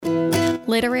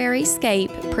Literary Scape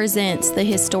presents the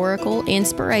historical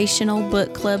inspirational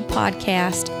book club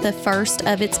podcast, the first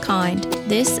of its kind.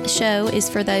 This show is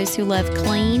for those who love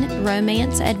clean,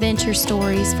 romance adventure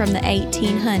stories from the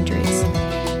 1800s.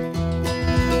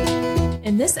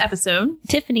 In this episode,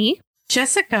 Tiffany,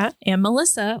 Jessica, and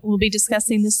Melissa will be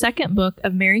discussing the second book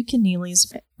of Mary Keneally's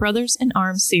Brothers in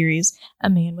Arms series, A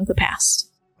Man with a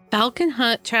Past. Falcon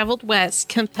Hunt traveled west,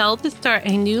 compelled to start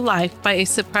a new life by a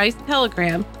surprise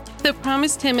telegram that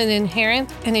promised him an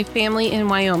inheritance and a family in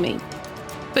Wyoming.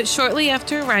 But shortly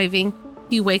after arriving,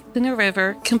 he wakes in a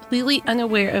river, completely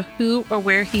unaware of who or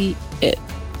where he is.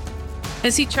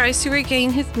 As he tries to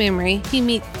regain his memory, he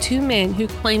meets two men who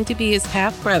claim to be his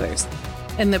half-brothers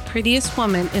and the prettiest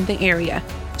woman in the area,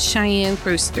 Cheyenne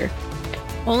Brewster.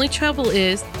 Only trouble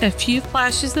is, a few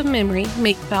flashes of memory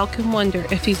make Falcon wonder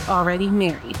if he's already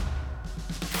married.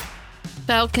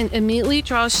 Falcon immediately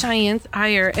draws Cheyenne's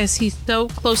ire as he so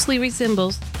closely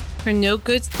resembles her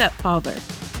no-good stepfather,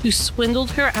 who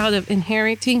swindled her out of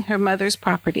inheriting her mother's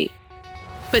property.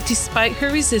 But despite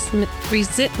her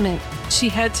resentment, she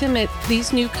had to admit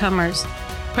these newcomers'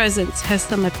 presence has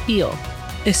some appeal,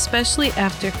 especially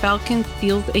after Falcon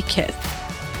steals a kiss.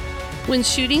 When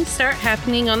shootings start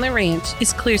happening on the ranch,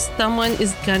 it's clear someone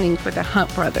is gunning for the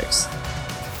Hunt brothers.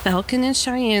 Falcon and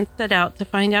Cheyenne set out to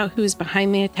find out who is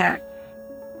behind the attack.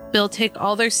 They'll take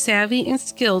all their savvy and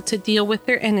skill to deal with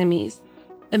their enemies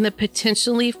and the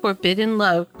potentially forbidden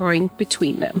love growing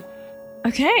between them.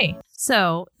 Okay,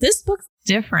 so this book's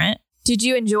different. Did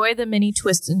you enjoy the many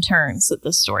twists and turns that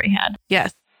the story had?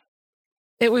 Yes.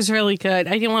 It was really good.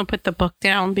 I didn't want to put the book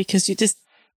down because you just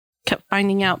kept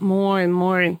finding out more and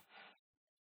more, and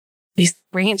these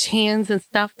ranch hands and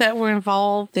stuff that were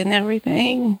involved and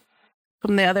everything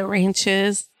from the other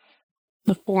ranches,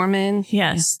 the foreman.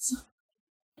 Yes.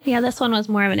 Yeah, this one was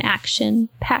more of an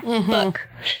action-packed book.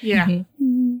 Yeah.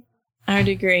 Mm-hmm. I would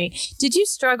agree. Did you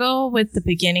struggle with the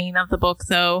beginning of the book,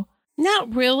 though?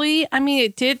 Not really. I mean,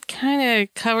 it did kind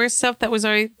of cover stuff that was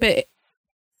already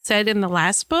said in the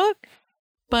last book,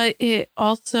 but it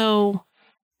also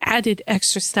added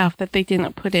extra stuff that they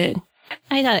didn't put in.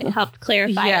 I thought it helped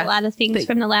clarify a lot of things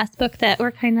from the last book that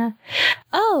were kind of,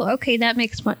 okay, that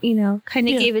makes one, kind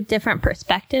of gave a different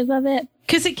perspective of it.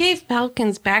 Because it gave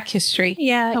Falcon's back history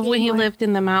of when he lived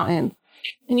in the mountains.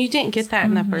 And you didn't get that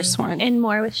in the first one. And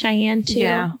more with Cheyenne, too.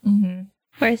 Yeah. Mm-hmm.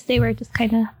 Whereas they were just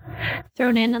kind of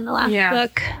thrown in the last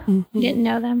book. Mm-hmm. Didn't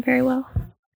know them very well.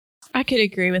 I could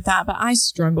agree with that, but I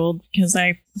struggled because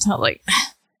I felt like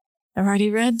I've already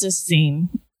read this scene.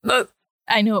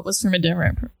 I know it was from a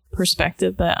different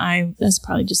perspective, but that's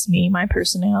probably just me, my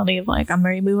personality of like, I'm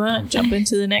ready to move on, jump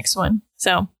into the next one.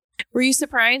 So, were you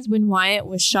surprised when Wyatt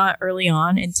was shot early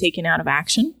on and taken out of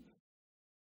action?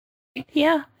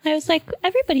 Yeah, I was like,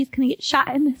 everybody's going to get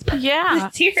shot in this book. Yeah.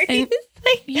 This series. And,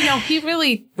 he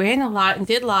really ran a lot and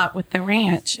did a lot with the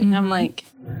ranch. And I'm like,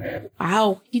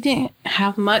 wow, he didn't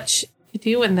have much to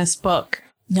do in this book.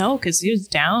 No, because he was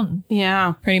down.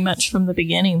 Yeah. Pretty much from the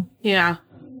beginning. Yeah.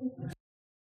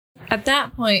 At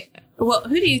that point, well,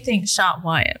 who do you think shot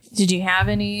Wyatt? Did you have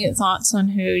any thoughts on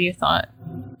who you thought?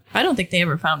 I don't think they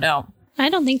ever found out. I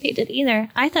don't think they did either.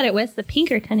 I thought it was the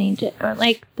Pinkerton agent, or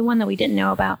like the one that we didn't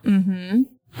know about. Mm-hmm.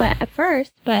 But at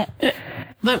first, but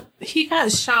he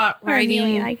got shot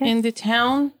riding into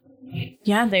town.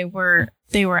 Yeah, they were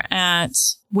at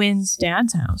Wynn's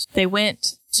dad's house. They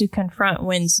went to confront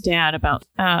Wynn's dad about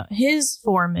his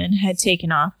foreman had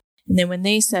taken off. And then when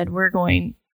they said,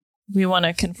 we want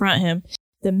to confront him,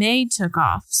 the maid took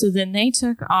off. So then they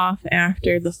took off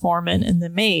after the foreman and the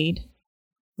maid.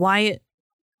 Wyatt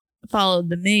followed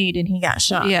the maid and he got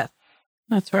shot. Yeah,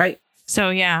 that's right.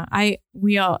 So yeah,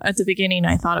 we all at the beginning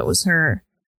I thought it was her,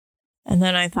 and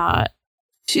then I thought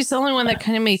she's the only one that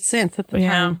kind of made sense at the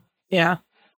time. Yeah.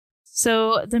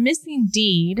 So the missing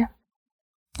deed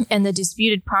and the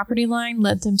disputed property line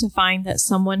led them to find that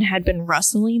someone had been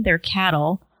rustling their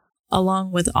cattle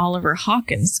along with Oliver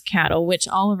Hawkins' cattle, which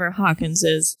Oliver Hawkins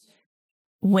is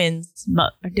Wynn's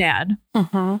dad.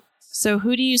 Mm-hmm. So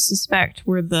who do you suspect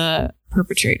were the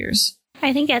perpetrators?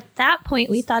 I think at that point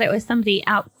we thought it was somebody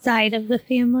outside of the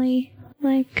family,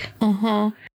 doing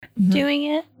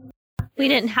it. We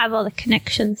didn't have all the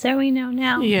connections that we know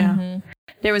now. Yeah. Mm-hmm.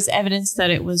 There was evidence that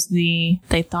it was they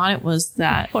thought it was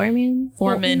that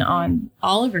foreman on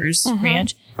Oliver's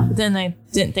ranch, but then they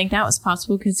didn't think that was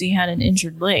possible because he had an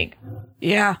injured leg.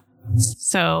 Yeah.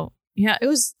 So, yeah, it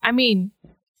was,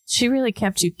 she really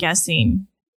kept you guessing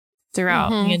throughout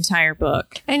the entire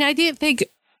book. And I didn't think,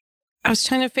 I was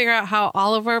trying to figure out how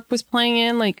Oliver was playing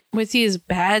in. Like, was he as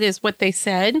bad as what they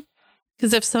said?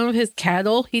 Because if some of his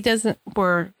cattle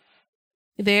were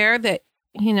there that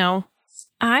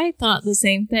I thought the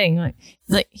same thing.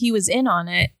 Like he was in on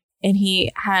it, and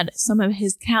he had some of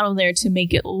his cattle there to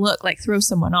make it look like throw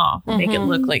someone off, and make it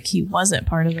look like he wasn't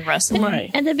part of the wrestling.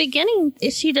 Right. At the beginning,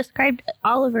 she described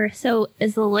Oliver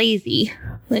as lazy.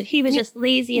 That he was just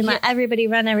lazy and let everybody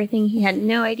run everything. He had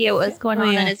no idea what was going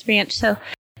on at his ranch. So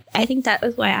I think that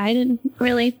was why I didn't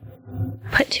really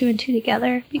put 2 and 2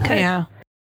 together, because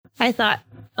I thought,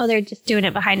 they're just doing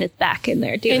it behind his back, and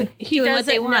they're doing what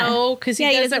they want. No, because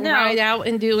he doesn't ride out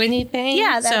and do anything.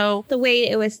 Yeah, so the way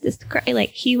it was described, like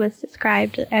he was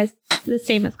described as the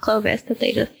same as Clovis, that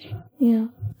they just, they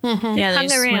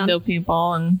just swindle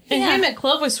people, and him and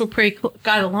Clovis were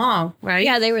got along, right?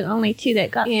 Yeah, they were the only two that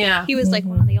got. Yeah, he was like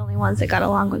one of the only ones that got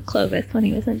along with Clovis when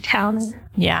he was in town, and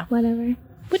whatever.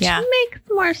 Which makes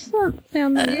more sense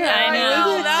down there. I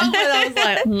know. I was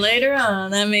like, later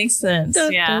on, that makes sense.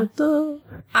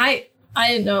 I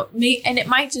didn't know. And it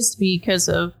might just be because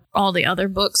of all the other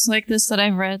books like this that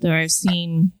I've read, that I've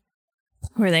seen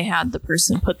where they had the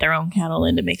person put their own cattle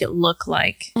in to make it look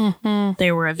like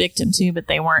they were a victim too, but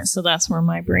they weren't. So that's where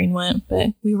my brain went. But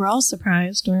we were all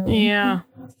surprised, weren't we? Yeah.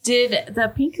 Did the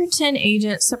Pinkerton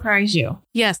agent surprise you?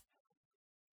 Yes.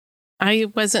 I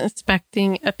wasn't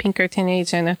expecting a Pinkerton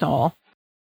agent at all.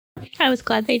 I was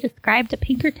glad they described a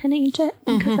Pinkerton agent,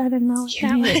 because I didn't know what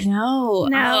that was. No.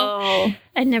 No.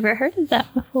 I'd never heard of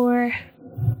that before.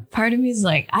 Part of me is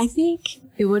like, I think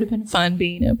it would have been fun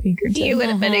being a Pinkerton. You would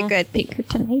have been a good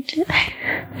Pinkerton agent.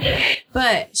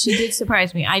 But she did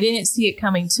surprise me. I didn't see it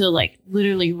coming till like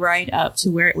literally right up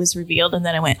to where it was revealed. And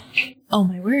then I went, oh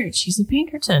my word, she's a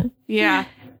Pinkerton. Yeah.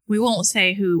 We won't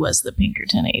say who was the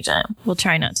Pinkerton agent. We'll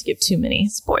try not to give too many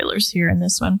spoilers here in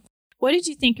this one. What did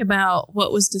you think about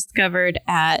what was discovered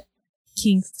at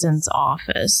Kingston's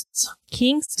office?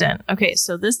 Kingston. Okay,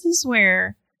 so this is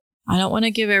where, I don't want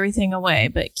to give everything away,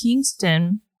 but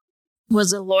Kingston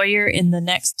was a lawyer in the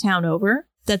next town over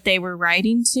that they were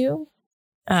riding to.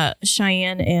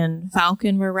 Cheyenne and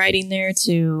Falcon were riding there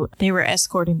they were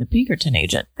escorting the Pinkerton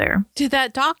agent there. To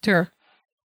that doctor,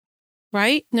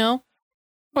 right? No?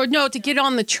 Or no, to get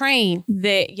on the train.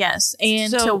 Yes,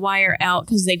 and to wire out,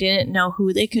 because they didn't know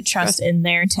who they could trust in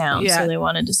their town, so they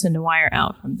wanted to send a wire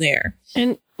out from there.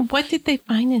 And what did they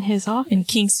find in his office? And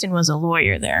Kingston was a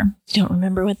lawyer there. You don't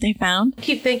remember what they found? I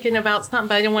keep thinking about something,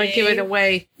 but I don't want to give it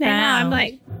away. Now I'm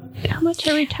like, how much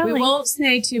are we telling? We won't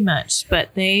say too much,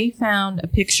 but they found a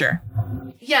picture.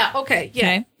 Yeah, okay, yeah.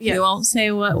 Okay? Yeah. We won't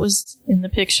say what was in the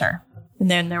picture. And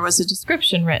then there was a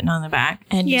description written on the back,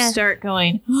 and you start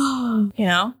going,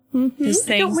 these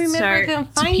things I don't remember them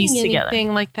finding anything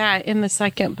together. Like that in the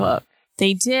second book.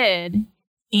 They did,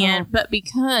 but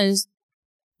because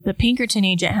the Pinkerton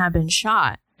agent had been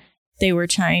shot, they were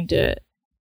trying to.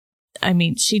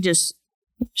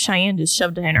 Cheyenne just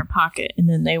shoved it in her pocket, and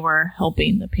then they were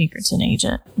helping the Pinkerton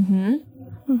agent.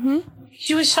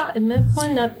 She was shot in this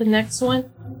one, not the next one.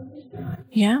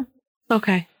 Yeah.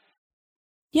 Okay.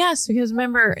 Yes, because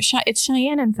remember, it's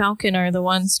Cheyenne and Falcon are the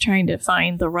ones trying to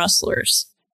find the rustlers.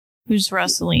 Who's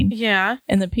rustling. Yeah.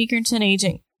 And the Pinkerton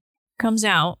agent comes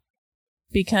out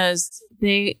because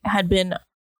they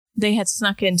had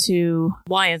snuck into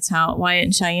Wyatt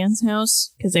and Cheyenne's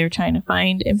house, because they were trying to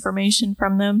find information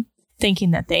from them,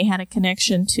 thinking that they had a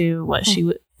connection to what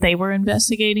they were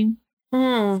investigating.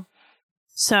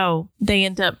 So they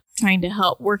end up trying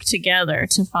to work together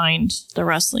to find the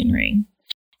rustling ring.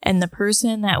 And the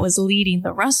person that was leading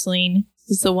the rustling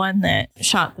is the one that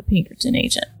shot the Pinkerton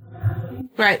agent.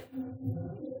 Right.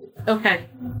 Okay.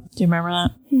 Do you remember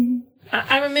that? Mm-hmm.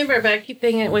 I remember, but I keep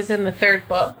thinking it was in the third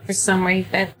book for some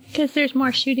reason. Because there's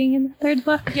more shooting in the third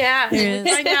book. Yeah. There is.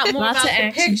 Find out more Lots about of the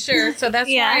action. picture, so that's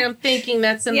why I'm thinking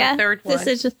that's in the third one. This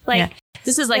is just like...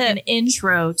 This is like an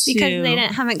intro to... Because they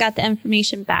haven't got the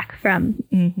information back from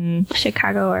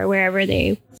Chicago or wherever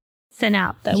they sent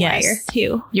out the wire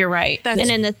to. You're right. And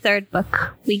in the third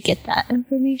book, we get that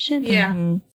information.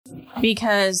 Yeah.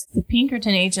 Because the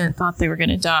Pinkerton agent thought they were going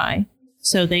to die.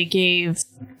 So they gave...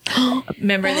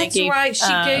 Remember, that's they gave... right.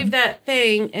 She gave that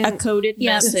thing. A coded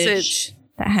message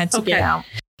that had to get out.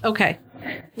 Okay.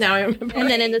 Now I remember. And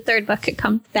then in the third book, it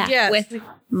comes back with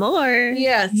more.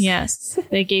 Yes.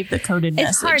 They gave the coded message.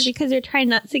 It's hard because they're trying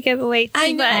not to give away too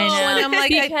I know. much. And I'm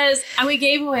like, because we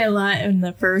gave away a lot in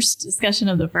the first discussion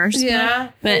of the first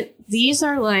book. But these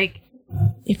are like,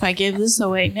 if I give this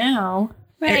away now...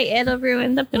 Right, it'll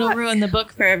ruin the book. It'll ruin the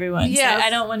book for everyone. Yeah. So I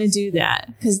don't want to do that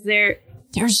because there's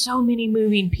so many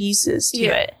moving pieces to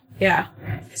it. Yeah.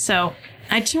 So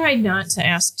I tried not to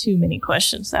ask too many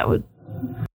questions that would,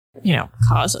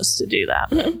 cause us to do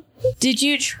that. Did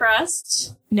you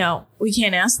trust? No, we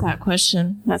can't ask that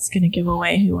question. That's going to give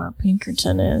away who our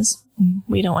Pinkerton is.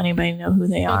 We don't want anybody to know who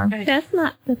they are. Okay. That's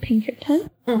not the Pinkerton.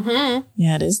 Mm-hmm.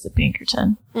 Yeah, it is the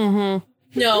Pinkerton.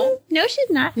 Mm-hmm. No. No, she's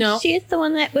not. No. She is the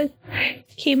one that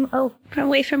came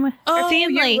away from her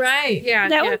family. You're right. Yeah.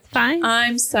 That yeah. one's fine.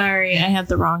 I'm sorry. I had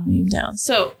the wrong name down.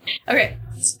 So, okay.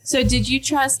 So did you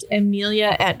trust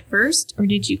Amelia at first, or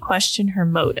did you question her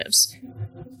motives?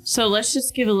 So let's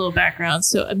just give a little background.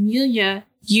 So Amelia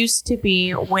used to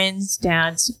be Wynn's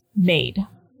dad's maid.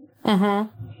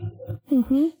 Mm-hmm.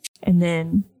 Mm-hmm. And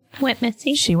then Went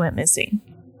missing. she went missing.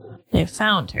 They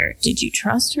found her. Did you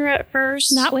trust her at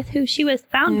first? Not with who she was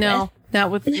found No, with.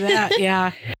 not with that.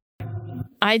 Yeah.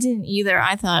 I didn't either.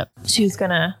 I thought she was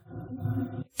going to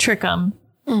trick them.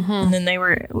 Mm-hmm. And then they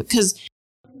were, because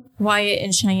Wyatt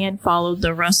and Cheyenne followed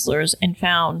the rustlers and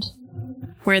found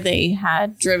where they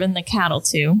had driven the cattle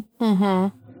to,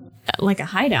 Mm-hmm. like a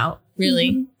hideout,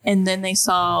 really. Mhm. And then they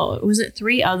saw, was it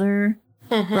 3 other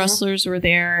Mm-hmm. rustlers were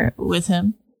there with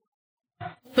him?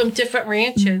 From different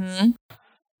ranches. Mhm.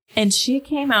 And she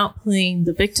came out playing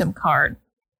the victim card.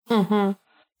 Mm-hmm.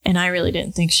 And I really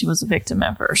didn't think she was a victim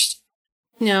at first.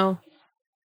 No.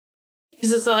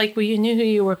 Because it's like, well, you knew who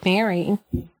you were marrying.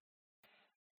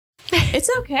 It's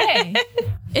okay.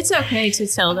 It's okay to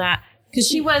tell that. Because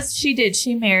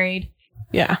she married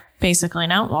Yeah. basically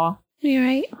an outlaw. You're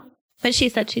right. But she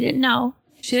said she didn't know.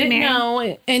 She didn't married.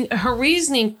 know. And her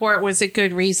reasoning for it was a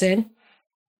good reason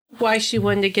why she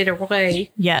wanted to get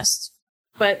away. Yes.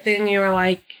 But then you were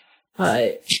like,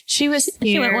 She was scared.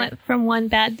 She went from one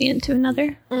bad man to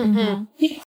another. mm-hmm.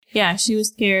 Yeah, she was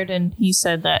scared, and he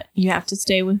said that you have to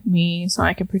stay with me so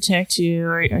I can protect you,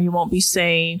 or you won't be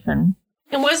safe. And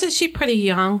And wasn't she pretty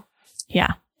young?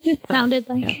 yeah. It sounded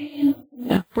like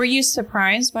Were you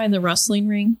surprised by the rustling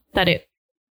ring, that it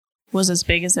was as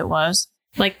big as it was?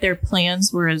 Like their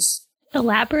plans were as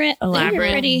elaborate. They were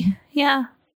Elaborate. pretty. Yeah.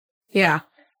 Yeah.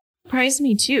 surprised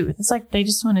me too. It's like they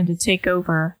just wanted to take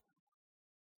over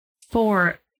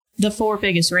the 4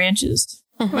 biggest ranches.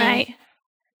 Mhm. Right.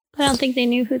 I don't think they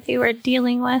knew who they were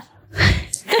dealing with.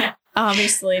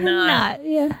 Obviously not.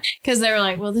 Yeah. Because they were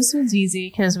like, well, this one's easy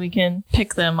because we can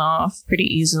pick them off pretty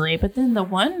easily. But then the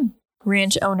one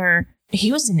ranch owner,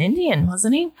 he was an Indian,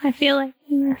 wasn't he? I feel like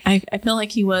you were. I feel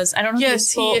like he was. I don't know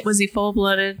Yes, if was he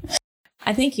full-blooded?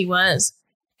 I think he was.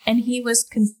 And he was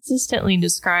consistently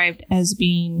described as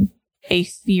being a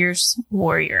fierce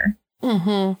warrior.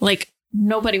 Mm-hmm. Like,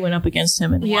 nobody went up against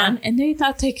him and Yeah. won. And they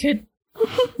thought they could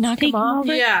knock Take him him off.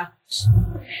 over. Yeah.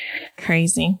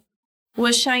 Crazy.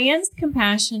 Was Cheyenne's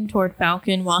compassion toward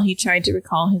Falcon while he tried to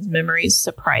recall his memories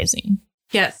surprising?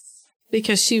 Yes.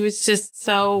 Because she was just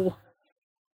so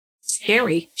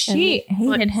scary. She And,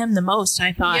 hated him the most,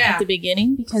 I thought, Yeah. at the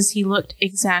beginning because he looked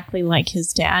exactly like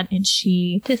his dad, and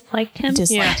she Disliked him.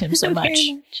 disliked him so much.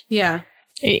 Very much. Yeah.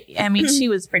 I mean, she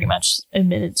was pretty much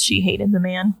admitted she hated the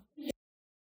man.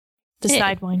 The It-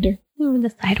 Sidewinder. Ooh, the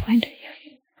Sidewinder.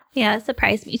 Yeah, it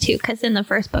surprised me too, because in the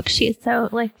first book, she's so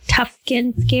like tough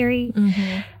skinned, scary.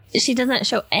 Mm-hmm. She doesn't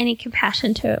show any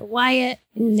compassion to Wyatt.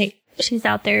 And she's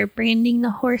out there branding the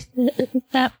horses,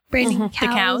 branding Mhm. cows. The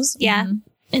cows? Yeah. Mhm.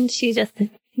 And she just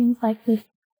seems like this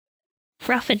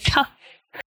rough and tough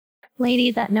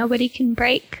lady that nobody can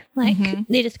break. Like, Mhm.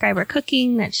 they describe her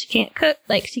cooking, that she can't cook,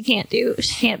 like she can't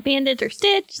bandage or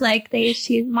stitch. Like,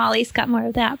 Molly's got more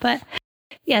of that. But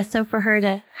yeah, so for her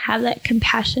to have that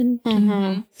compassion,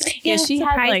 Mm-hmm. Yeah, it she had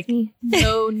surprised like me.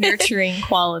 no nurturing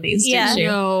qualities, Yeah. did she?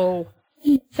 No.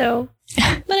 So,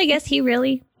 but I guess he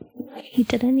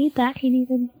didn't need that. He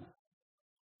needed.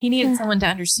 He needed Yeah. someone to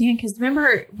understand, because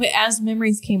remember, as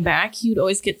memories came back, he would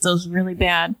always get those really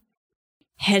bad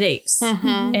headaches.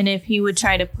 Mm-hmm. And if he would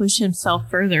try to push himself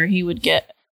further, it would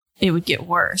get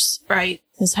worse. Right.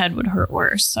 His head would hurt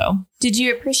worse. So, did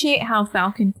you appreciate how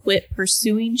Falcon quit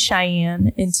pursuing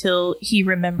Cheyenne until he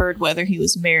remembered whether he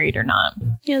was married or not?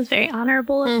 It was very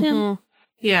honorable of him. Mm-hmm.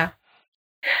 Yeah.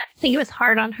 I think it was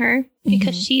hard on her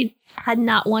because Mhm. she had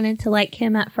not wanted to like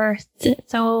him at first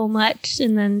so much,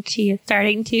 and then she is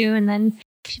starting to, and then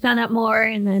she found out more,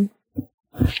 and then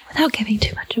without giving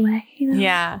too much away, you know?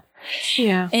 Yeah.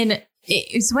 Yeah. And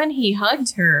it's when he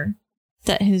hugged her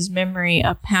that his memory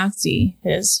of Patsy,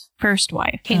 his first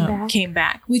wife, Came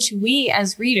back. which we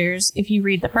as readers, if you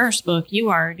read the first book, you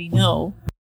already know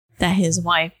that his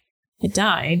wife had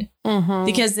died, Mm-hmm.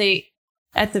 because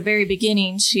at the very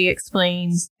beginning, she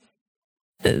explains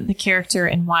the character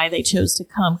and why they chose to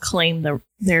come claim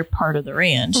their part of the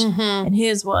ranch. Mm-hmm. And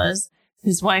his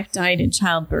wife died in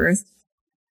childbirth.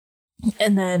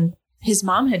 And then his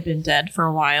mom had been dead for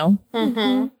a while.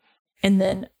 Mm-hmm. And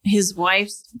then his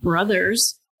wife's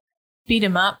brothers beat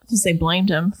him up because they blamed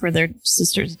him for their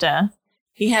sister's death.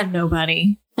 He had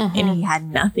nobody and he had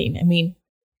nothing. I mean,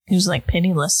 he was like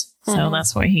penniless. So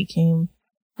that's why he came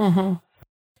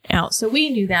out. So we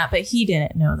knew that, but he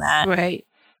didn't know that. Right.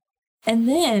 And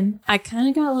then I kind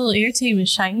of got a little irritated with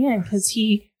Cheyenne because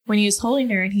when he was holding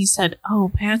her and he said,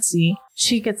 "Oh, Patsy,"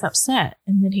 she gets upset.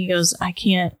 And then he goes, "I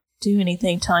can't do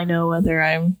anything till I know whether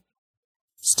I'm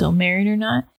still married or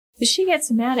not." But she gets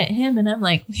mad at him. And I'm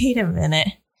like, wait a minute.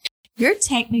 You're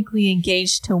technically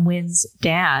engaged to Wynn's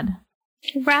dad.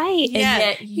 Right. And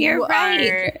yet you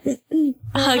are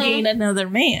hugging another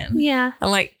man. Yeah.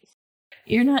 I'm like,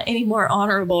 you're not any more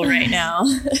honorable right now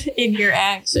in your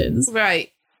actions.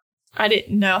 Right. I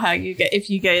didn't know if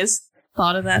you guys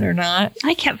thought of that or not.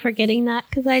 I kept forgetting that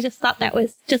because I just thought that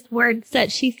was just words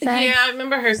that she said. Yeah, I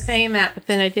remember her saying that, but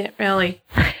then I didn't really.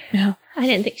 No. I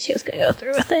didn't think she was going to go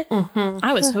through with it.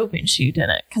 I was hoping she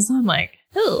didn't because I'm like,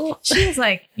 Ooh. She was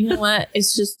like, you know what?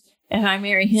 It's just, if I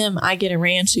marry him, I get a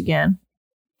ranch again.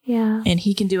 Yeah. And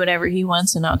he can do whatever he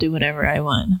wants and I'll do whatever I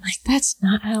want. I'm like, that's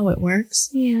not how it works.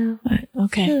 Yeah. But,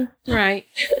 okay. Right.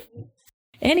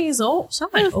 And he's old. So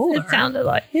much older. It sounded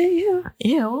like it, yeah.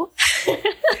 Ew.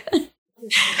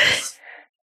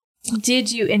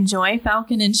 Did you enjoy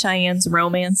Falcon and Cheyenne's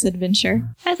romance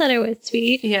adventure? I thought it was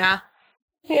sweet. Yeah.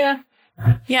 Yeah.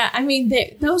 Yeah, I mean,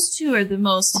 those two are the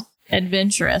most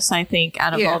adventurous, I think,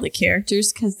 out of all the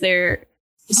characters because they're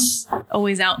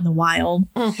always out in the wild.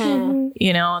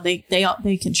 You know, they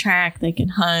can track, they can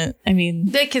hunt. I mean,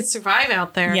 they could survive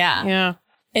out there. Yeah. Yeah.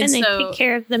 And they take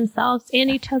care of themselves and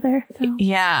each other. So.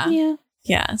 Yeah. Yeah.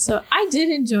 Yeah. So I did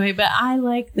enjoy, but I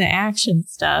like the action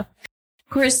stuff.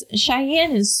 Of course,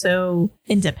 Cheyenne is so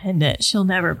independent. She'll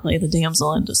never play the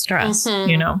damsel in distress,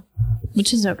 you know,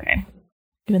 which is okay.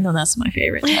 Even though that's my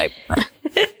favorite type.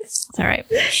 It's all right.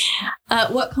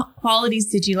 What qualities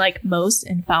did you like most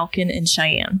in Falcon and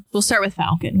Cheyenne? We'll start with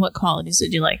Falcon. What qualities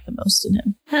did you like the most in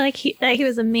him? I like that he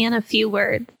was a man of few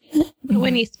words.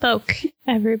 When he spoke,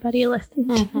 everybody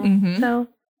listened. So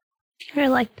I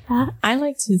liked that. I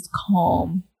liked his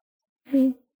calm.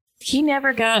 He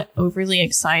never got overly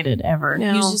excited ever.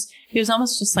 No. He was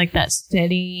almost just like that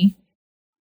steady,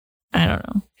 I don't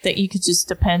know, that you could just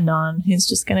depend on. He's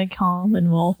just going to calm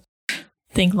and we'll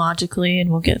think logically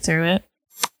and we'll get through it.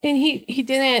 And he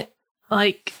didn't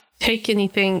like take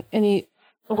any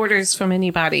orders from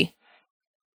anybody.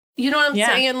 You know what I'm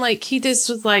saying? Like he just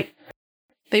was like,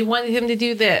 they wanted him to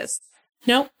do this.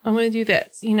 Nope, I'm going to do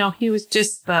this. You know, he was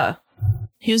just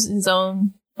he was his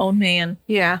own man.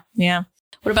 Yeah. Yeah.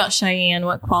 What about Cheyenne?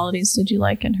 What qualities did you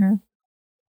like in her?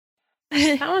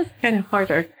 That was kind of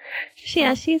harder.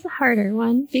 Yeah, she's a harder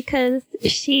one because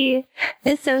she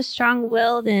is so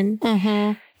strong-willed and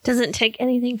doesn't take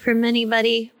anything from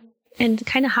anybody and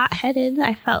kind of hot-headed,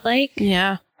 I felt like.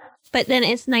 Yeah. But then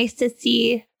it's nice to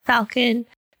see Falcon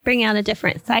bring out a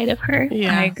different side of her.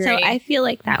 Yeah, I agree. So I feel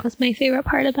like that was my favorite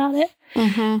part about it.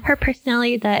 Her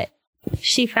personality, that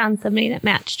she found somebody that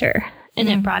matched her and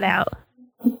it brought out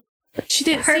She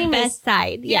didn't her seem best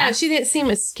side. Yeah, she didn't seem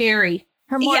as scary.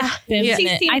 Her more feminine. She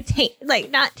seemed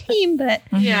like not tame, but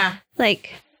Yeah.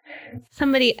 like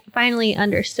somebody finally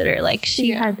understood her. Like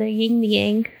she had the yin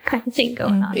yang kind of thing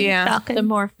going on. Yeah. With Falcon. The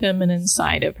more feminine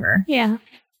side of her. Yeah.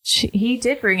 He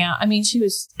did bring out, I mean, she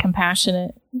was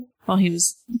compassionate while he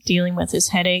was dealing with his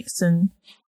headaches. And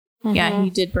yeah, he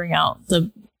did bring out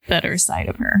the better side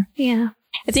of her. Yeah.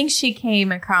 I think she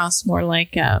came across more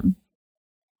like,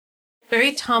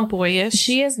 very tomboyish.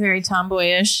 she is very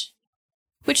tomboyish,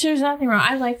 which there's nothing wrong.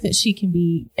 I like that she can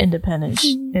be independent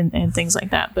and things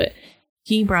like that. But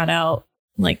he brought out,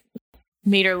 like,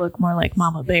 made her look more like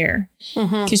Mama Bear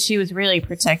because she was really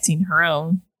protecting her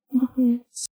own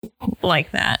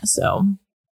like that. So,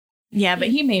 yeah, but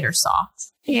he made her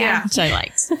soft. Yeah. Which I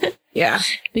liked. Yeah.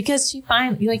 Because she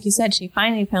finally, like you said, she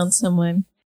finally found someone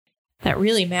that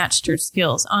really matched her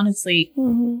skills. Honestly,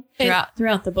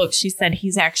 throughout the book, she said,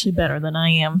 he's actually better than I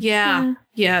am. Yeah.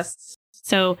 Yes.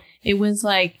 So it was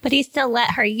like... But he still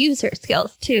let her use her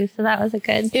skills, too. So that was a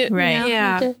good... Right.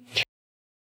 Yeah.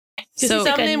 So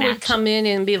some men would come in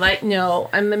and be like,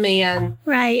 no, I'm the man.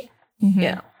 Right.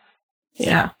 Yeah.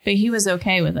 Yeah. But he was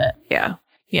okay with it. Yeah.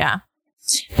 Yeah.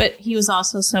 But he was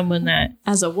also someone that,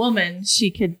 as a woman, she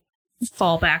could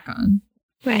fall back on.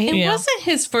 Right. And Yeah. wasn't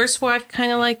his first wife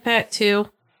kind of like that, too?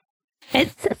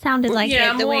 It sounded like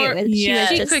it the way it was, she was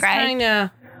She could described. kind of...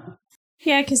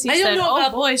 Yeah, because he I don't said, know oh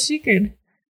about- boy, she could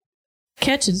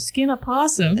catch and skin a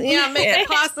possum. Yeah, make a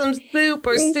possum soup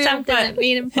or stew. Something that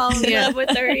made him fall in love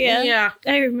with her. Yeah. Yeah.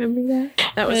 I remember that.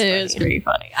 That was It was pretty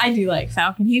funny. I do like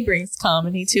Falcon. He brings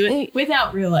comedy to it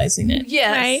without realizing it.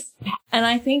 Yes. Right? And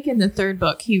I think in the third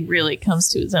book, he really comes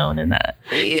to his own in that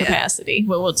capacity.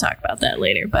 Well, we'll talk about that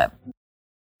later. But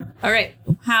all right.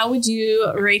 How would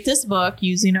you rate this book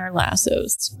using our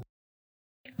lassos?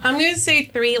 I'm going to say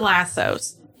 3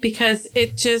 lassos because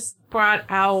it just brought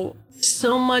out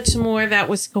so much more that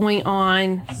was going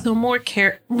on. So more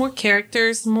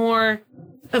characters, more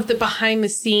of the behind the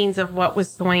scenes of what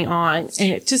was going on.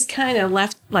 And it just kind of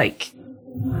left like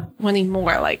wanting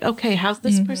more. Like, okay, how's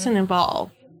this person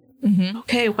involved? Mm-hmm.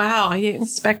 Okay, wow, I didn't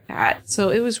expect that. So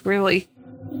it was I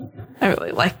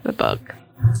really liked the book.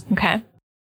 Okay.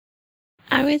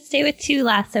 I would stay with 2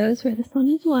 lassos for this one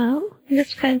as well.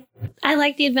 Just because I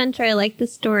like the adventure, I like the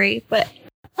story, but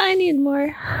I need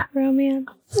more romance,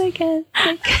 I guess.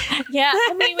 Yeah,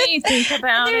 I mean, when you think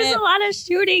about there's it. a lot of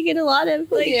shooting and a lot of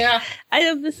I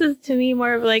know this is to me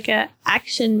more of like a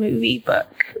action movie book.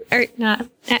 Or not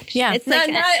action. Yeah. It's Not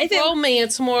like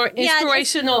romance, more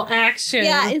inspirational action.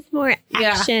 Yeah, it's more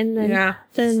action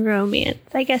than romance.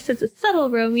 I guess it's a subtle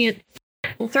romance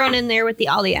thrown in there with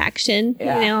all the action, you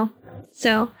know.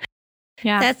 So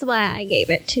that's why I gave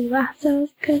it 2 lassos.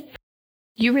 Cause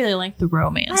You really like the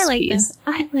romance. I like piece. this.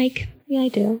 I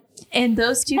do. And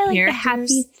those 2 I like characters. the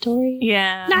happy story.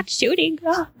 Yeah. Not shooting.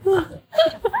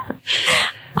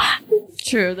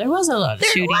 True. There was a lot of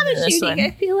There's shooting a lot of in this shooting, one.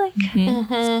 I feel like.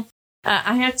 Mm-hmm.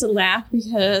 I have to laugh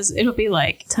because it'll be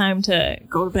like time to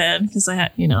go to bed because I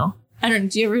don't know,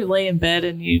 do you ever lay in bed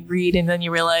and you read and then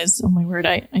you realize, oh my word,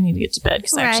 I need to get to bed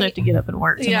because I actually have to get up and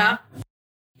work tomorrow.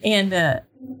 Yeah.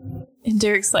 And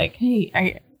Derek's like, hey,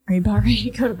 are you about ready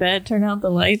to go to bed? Turn out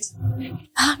the lights.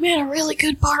 I'm at a really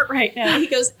good part right now. He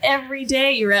goes, every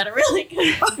day you're at a really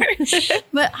good part.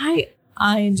 But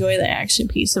I enjoy the action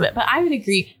piece of it. But I would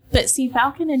agree. But see,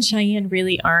 Falcon and Cheyenne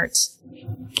really aren't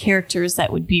characters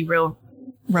that would be real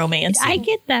romantic. I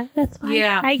get that. That's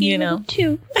why I gave it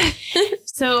 2.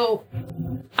 So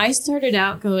I started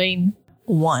out going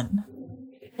 1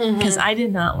 because I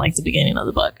did not like the beginning of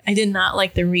the book. I did not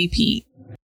like the repeat.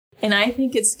 And I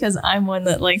think it's because I'm one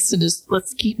that likes to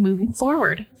let's keep moving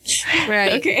forward.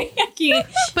 Right. Okay. I can't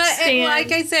But stand.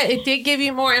 like I said, it did give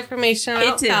you more information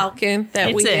about Falcon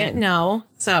that we didn't know.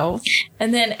 So,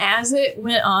 and then as it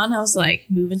went on, I was like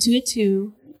moving to a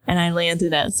 2, and I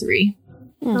landed at 3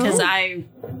 because I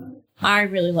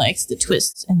really liked the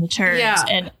twists and the turns. Yeah.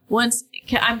 And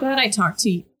I'm glad I talked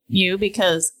to you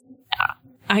because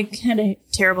I had a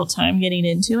terrible time getting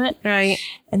into it. right.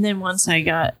 And then once I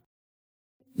got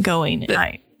going,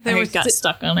 I got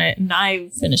stuck on it, and I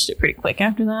finished it pretty quick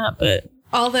after that. But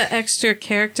All the extra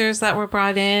characters that were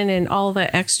brought in and all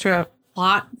the extra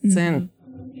plots and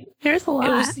There's a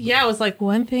lot. it was like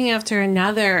one thing after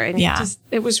another. And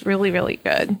it was really, really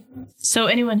good. so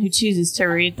anyone who chooses to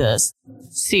read this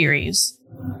series,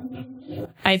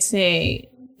 I'd say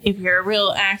if you're a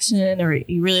real action or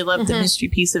you really love the mystery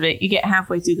piece of it, you get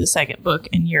halfway through the second book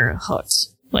and you're hooked.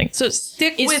 Like, So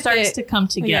stick it with starts to come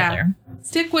together.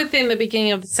 Stick within the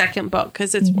beginning of the second book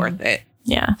because it's worth it.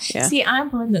 Yeah. Yeah. See,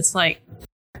 I'm one that's like,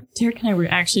 Derek and I were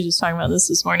actually just talking about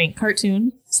this morning.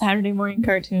 Saturday morning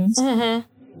cartoons. Mm-hmm.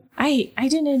 I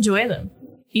didn't enjoy them,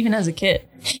 even as a kid,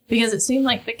 because it seemed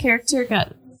like the character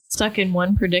got stuck in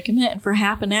one predicament, and for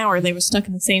half an hour they were stuck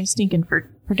in the same stinking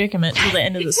predicament till the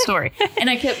end of the story. And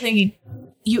I kept thinking,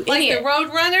 you Like idiot. the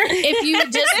Roadrunner? If you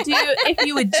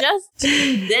would just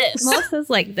do this. Melissa's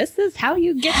like, this is how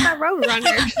you get the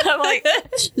Roadrunner. I'm like,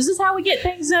 this is how we get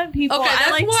things done, people. Okay,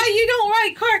 that's I why you don't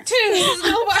write cartoons.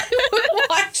 Nobody would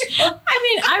watch them. I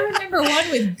mean, I remember one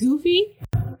with Goofy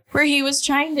where he was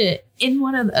trying to, in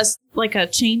one of us, like a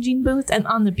changing booth and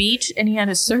on the beach, and he had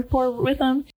a surfboard with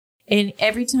him. And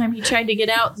every time he tried to get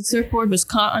out, the surfboard was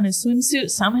caught on his swimsuit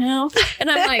somehow. And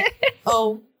I'm like,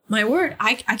 oh, my word,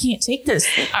 I can't take this.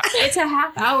 It's a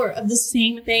half hour of the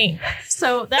same thing.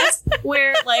 So that's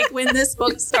where, like, when this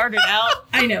book started out,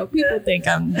 I know people think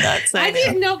I'm nuts. I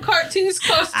didn't know cartoons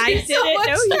cost I you so didn't much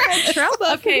know you had trouble.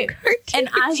 Okay, and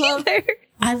either.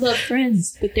 I love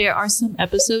Friends, but there are some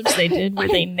episodes they did where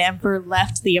they never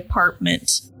left the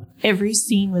apartment. Every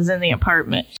scene was in the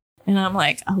apartment. And I'm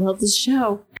like, I love this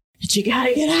show, but you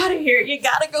gotta get out of here. You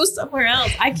gotta go somewhere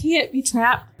else. I can't be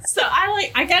trapped. So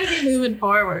I gotta be moving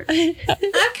forward. I'm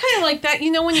kind of like that. You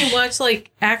know, when you watch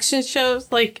like action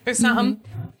shows, like or something,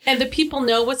 and the people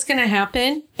know what's going to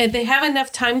happen, and they have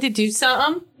enough time to do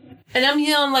something, and I'm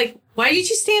yelling like, "Why did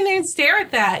you stand there and stare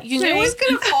at that? You know it's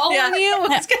going to fall on you.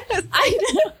 It's going to I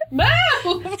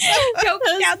know. move." Go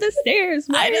down the stairs.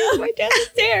 I know. Go down the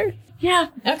stairs. Yeah.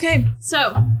 Okay.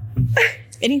 So,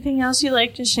 anything else you'd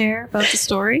like to share about the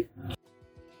story?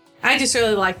 I just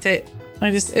really liked it.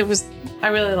 I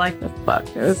really like this book.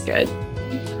 It was good.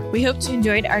 We hope you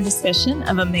enjoyed our discussion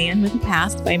of A Man with a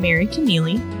Past by Mary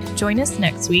Keneally. Join us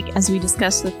next week as we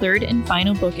discuss the third and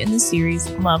final book in the series,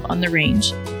 Love on the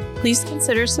Range. Please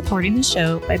consider supporting the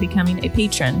show by becoming a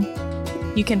patron.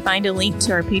 You can find a link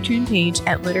to our Patreon page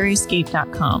at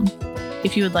literaryscape.com.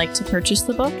 If you would like to purchase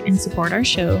the book and support our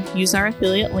show, use our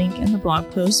affiliate link in the blog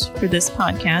post for this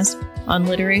podcast on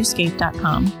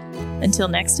literaryscape.com. Until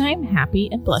next time, happy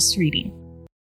and blessed reading.